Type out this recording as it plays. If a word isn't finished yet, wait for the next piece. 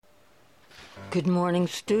Good morning,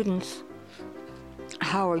 students.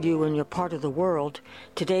 How are you in your part of the world?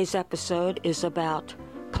 Today's episode is about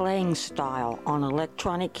playing style on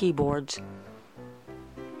electronic keyboards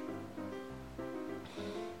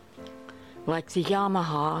like the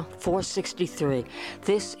Yamaha 463.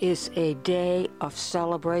 This is a day of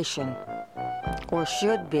celebration, or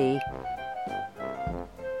should be.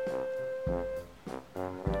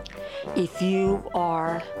 If you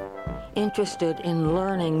are interested in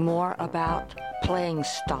learning more about playing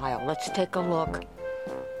style, let's take a look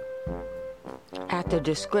at the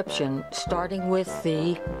description, starting with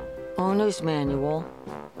the owner's manual,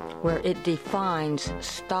 where it defines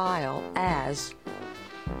style as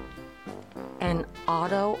an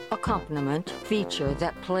auto accompaniment feature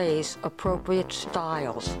that plays appropriate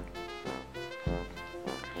styles.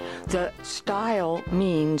 The style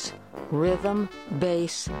means rhythm,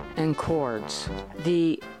 bass, and chords.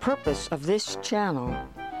 The purpose of this channel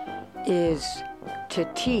is to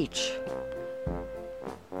teach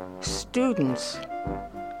students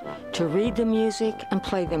to read the music and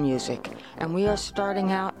play the music. And we are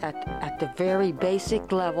starting out at the very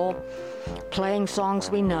basic level, playing songs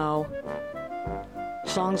we know,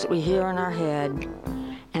 songs that we hear in our head,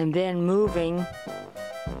 and then moving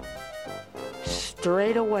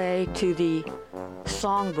straight away to the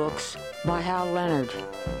songbooks by Hal Leonard.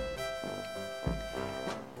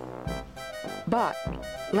 But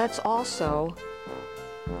let's also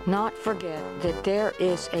not forget that there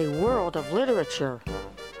is a world of literature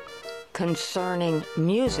concerning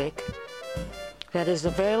music that is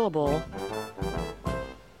available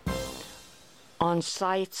on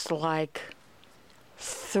sites like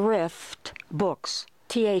Thrift Books,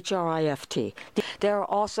 Thrift. There are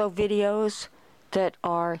also videos that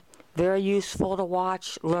are very useful to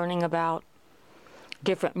watch, learning about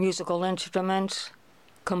different musical instruments,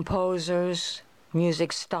 composers,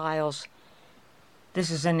 music styles. This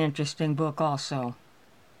is an interesting book also.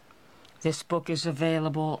 This book is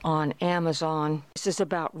available on Amazon. This is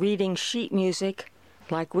about reading sheet music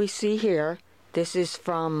like we see here. This is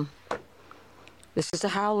a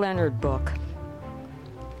Hal Leonard book.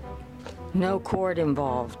 No chord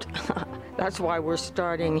involved. That's why we're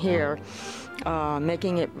starting here,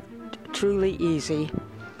 making it truly easy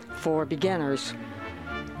for beginners.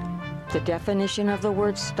 The definition of the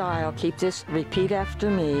word style, repeat after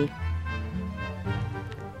me: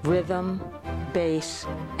 rhythm, bass,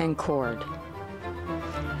 and chord.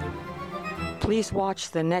 Please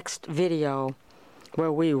watch the next video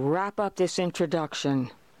where we wrap up this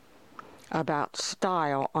introduction about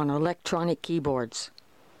style on electronic keyboards.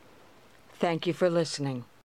 Thank you for listening.